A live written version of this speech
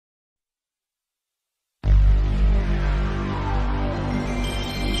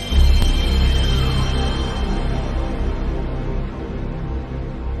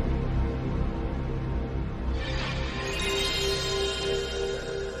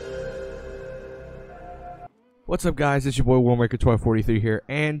What's up, guys? It's your boy Worldmaker1243 here,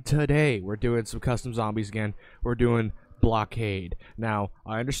 and today we're doing some custom zombies again. We're doing Blockade. Now,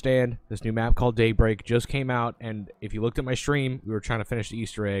 I understand this new map called Daybreak just came out, and if you looked at my stream, we were trying to finish the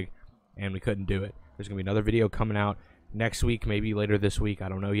Easter egg, and we couldn't do it. There's going to be another video coming out next week, maybe later this week, I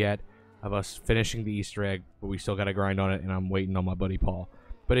don't know yet, of us finishing the Easter egg, but we still got to grind on it, and I'm waiting on my buddy Paul.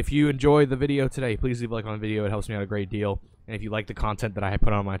 But if you enjoyed the video today, please leave a like on the video. It helps me out a great deal. And if you like the content that I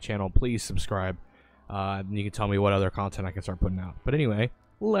put on my channel, please subscribe. And you can tell me what other content I can start putting out. But anyway,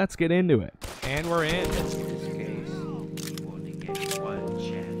 let's get into it. And we're in. In this case, you only get one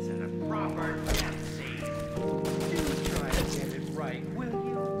chance at a proper death scene. Do try to get it right, will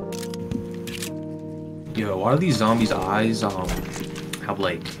you? Yo, why do these zombies' eyes have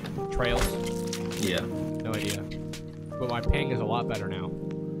like Trails? Yeah. No idea. But my ping is a lot better now.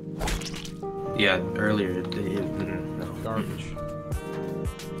 Yeah, earlier no. Garbage.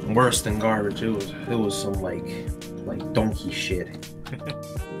 Worse than garbage. It was some like donkey shit.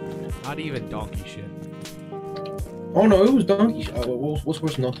 Not even donkey shit. Oh no, it was donkey shit. What's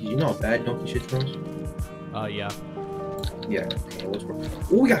worse than donkey? You know how bad donkey shit smells? Yeah. Yeah. Okay, what's worse?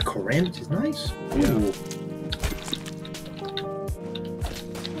 Oh, we got Corantis. Nice. Yeah. Ooh.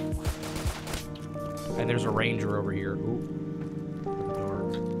 And there's a ranger over here. Ooh.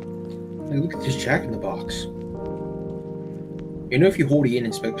 Hey, look at this Jack in the Box. You know if you hold it in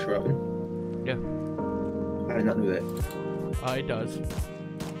inspect your oven? Yeah. I did not know that. It does.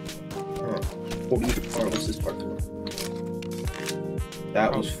 Huh. Hold either part. What's this part for?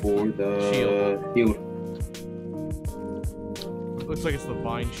 That was for the shield. Looks like it's the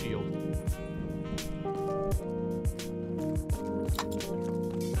vine shield.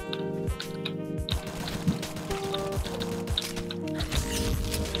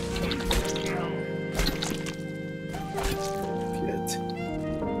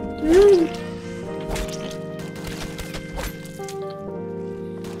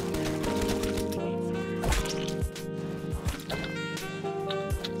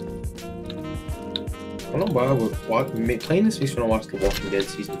 I don't know why playing this makes me want to watch The Walking Dead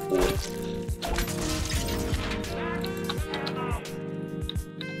season 4.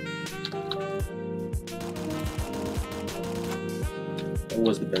 That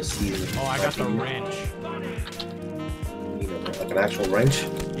was the best season. Oh, I got the wrench. You know, like an actual wrench?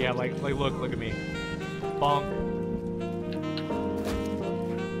 Yeah, like look at me. Bonk.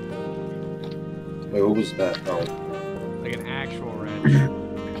 Wait, what was that? Oh. Like an actual wrench.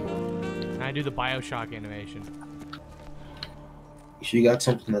 And I do the Bioshock animation. You sure you got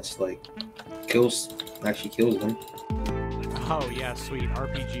something that's like actually kills them? Oh yeah, sweet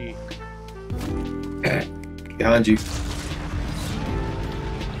RPG. Behind you.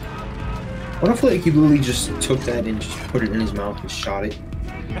 What if like he literally just took that and just put it in his mouth and shot it?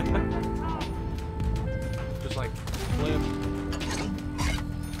 Just like flip.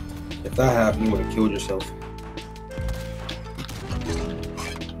 If that happened, you would have killed yourself.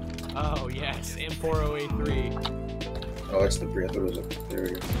 Oh yes, M40A3. Oh, that's the breed. I thought it was a there.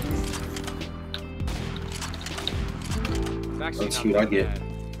 It's actually Let's not see what I get. bad.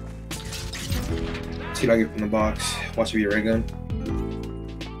 See what I get from the box. Watch it be a ray gun.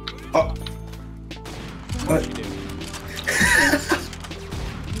 Oh! What? You do.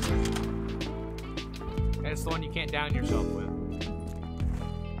 And it's the one you can't down yourself with.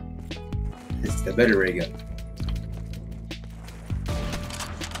 It's the better ray gun.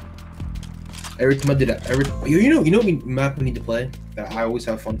 Every time I did that, you know what map we need to play that I always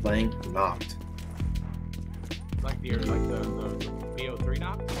have fun playing? Knocked. Like the BO3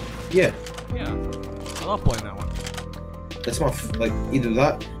 knock? Yeah, Yeah. I love playing that one. that's my like either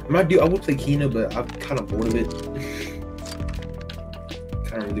that. I will play Kino, but I'm kind of bored of it.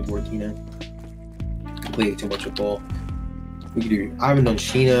 Kind of really bored of Kino. I play too much football. We could do. I haven't done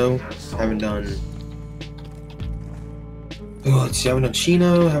Chino. Haven't done. Oh, let's see. I haven't done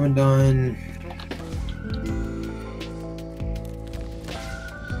Chino. Haven't done.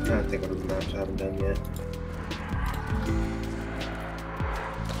 I'm trying to think of the maps I haven't done yet.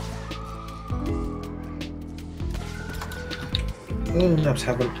 Oh, maps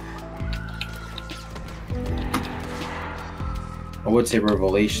haven't. I would say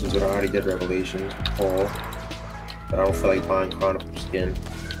Revelations, but I already did Revelations. But I don't feel like buying Chronicle skin.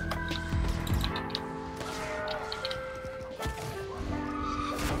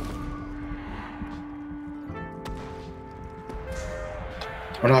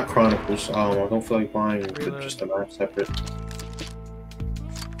 Or not Chronicles. I don't feel like buying just the map separate.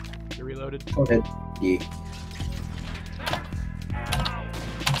 You reloaded? Go ahead. Yeah.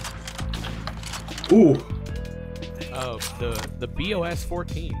 Ooh. Oh, the BOS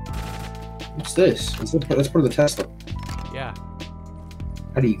 14. What's this? That's part of the Tesla. Yeah.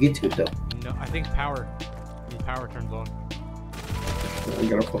 How do you get to it though? No, I think power. The power turns on. We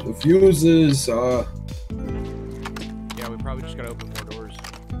gotta put the fuses. Yeah, we probably just gotta open more doors.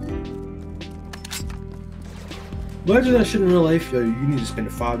 Imagine that shit in real life. You need to spend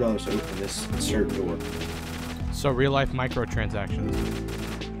 $5 to open this certain door. So real life microtransactions.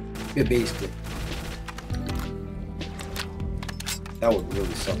 Yeah, basically. That would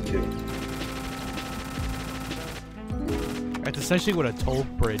really suck too. That's essentially what a toll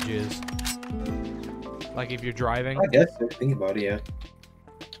bridge is. Like if you're driving. I guess so. Think about it, yeah.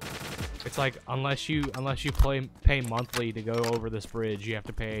 It's like unless you pay monthly to go over this bridge, you have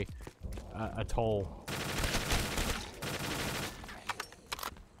to pay a toll.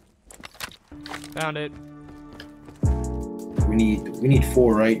 Found it. We need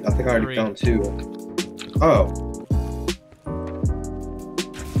 4, right? I think I already 3. found 2. Oh.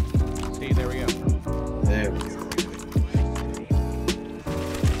 See, there we go. There we go.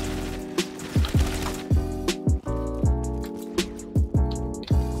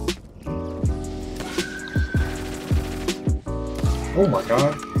 Oh my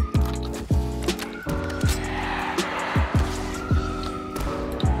god.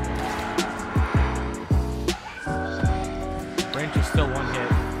 Branch is still 1 hit.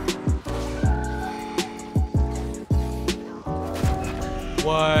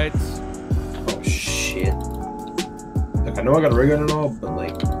 What? Oh shit. Like I know I got a rig gun and all, but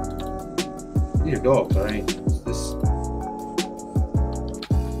like these are dogs, alright? This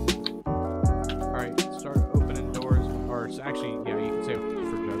Alright, start opening doors. Or actually, yeah, you can say for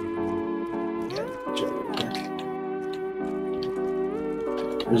Jug.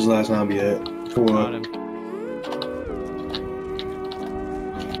 Where's the last zombie at? For Got what? him.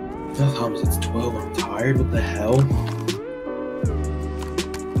 Thomas, it's 12. I'm tired. What the hell?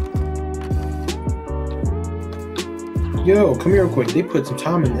 Yo, come here real quick. They put some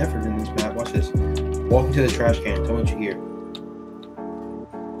time and effort in this map. Watch this. Walk into the trash can. Tell me what you hear.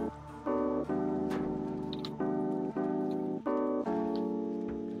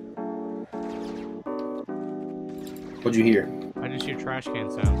 What'd you hear? I just hear trash can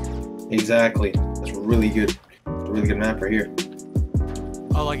sounds. Exactly. That's really good. It's a really good map right here.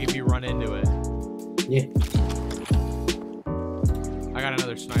 Oh, like if you run into it. Yeah. I got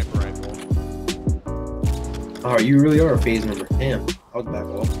another sniper rifle. Oh, you really are a phase member. Damn. I would back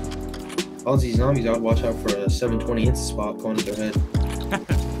off. All these zombies, I would watch out for a 720 insta spot going to their head.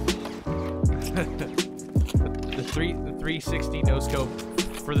 the 360 no scope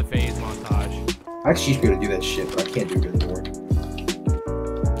for the phase montage. I actually used to be able to do that shit, but I can't do it anymore.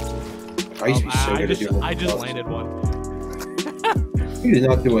 I used to be so good at doing it. I just landed one. You did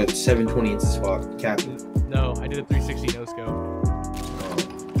not do a 720 insta spot, Captain. No, I did a 360 no scope. I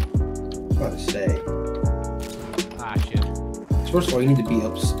was about to say. Ah, shit. First of all, you need to be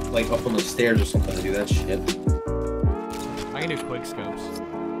up on the stairs or something to do that shit. I can do quick scopes.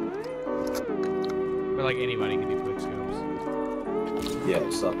 But like anybody can do quick scopes. Yeah,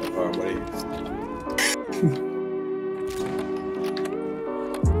 it's not that far away.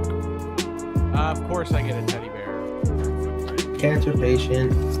 Of course I get a teddy bear. Cancer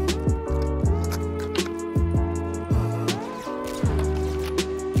patient.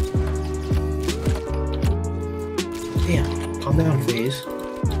 Damn, calm down, phase.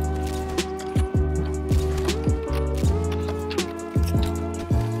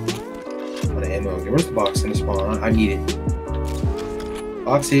 What ammo? Okay, where's the box gonna spawn? I need it.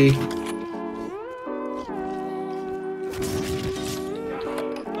 Boxy.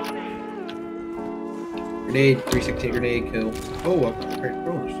 Grenade, 360 grenade kill. Oh, up great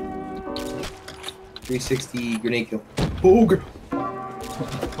rollers. 360 grenade kill. Oh,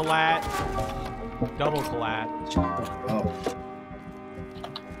 Collat. Double collat. oh.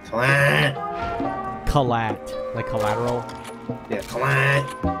 Collat. Collat. Like collateral. Yeah, collat.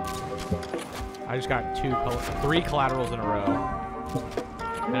 I just got 3 collaterals in a row.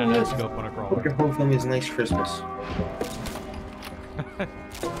 And a no scope on a Hope crawler. your whole family has a nice Christmas.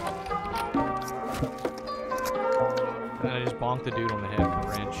 And then I just bonked the dude on the head with a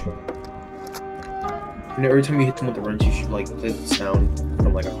wrench. And every time you hit them with the wrench, you should like play the sound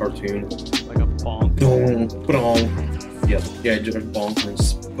from like a cartoon. Like a bonk. Boom, boom. Yeah, just bonk and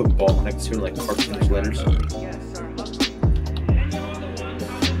just put bonk next to it like cartoonish letters.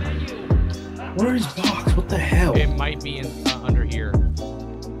 Where is box? What the hell? It might be in under here.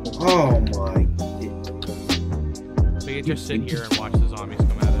 Oh my. So you just sit here and watch the zombies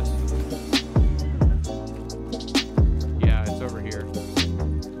come at us. Yeah, it's over here.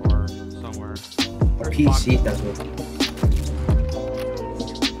 Or somewhere. A PC doesn't.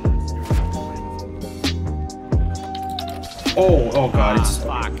 Oh god, it's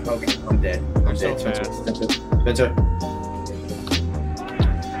fuck. okay. I'm dead. I'm so dead. fast.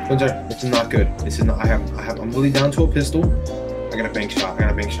 Spencer, this is not good. This is not. I'm really down to a pistol. I got a bank shot. I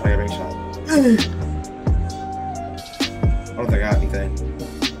don't think I got anything.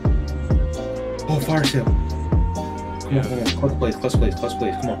 Oh, fire sale. Come on. Clutch plays.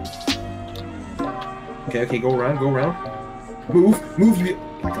 Come on. Okay, go around. Move.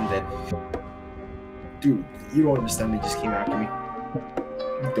 Like I'm dead. Dude, you don't understand. They just came after me.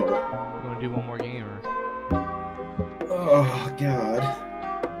 You don't. You want to do one more game or? Oh god.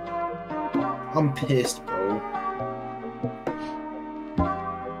 I'm pissed, bro.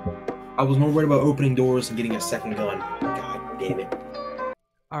 I was more worried about opening doors and getting a second gun. God damn it.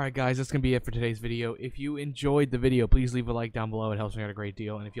 Alright guys, that's going to be it for today's video. If you enjoyed the video, please leave a like down below. It helps me out a great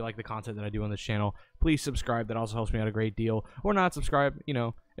deal. And if you like the content that I do on this channel, please subscribe. That also helps me out a great deal. Or not subscribe, you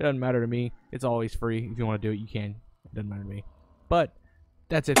know, it doesn't matter to me. It's always free. If you want to do it, you can. It doesn't matter to me. But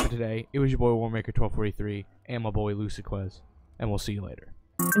that's it for today. It was your boy Warmaker1243 and my boy LucidQuezz. And we'll see you later.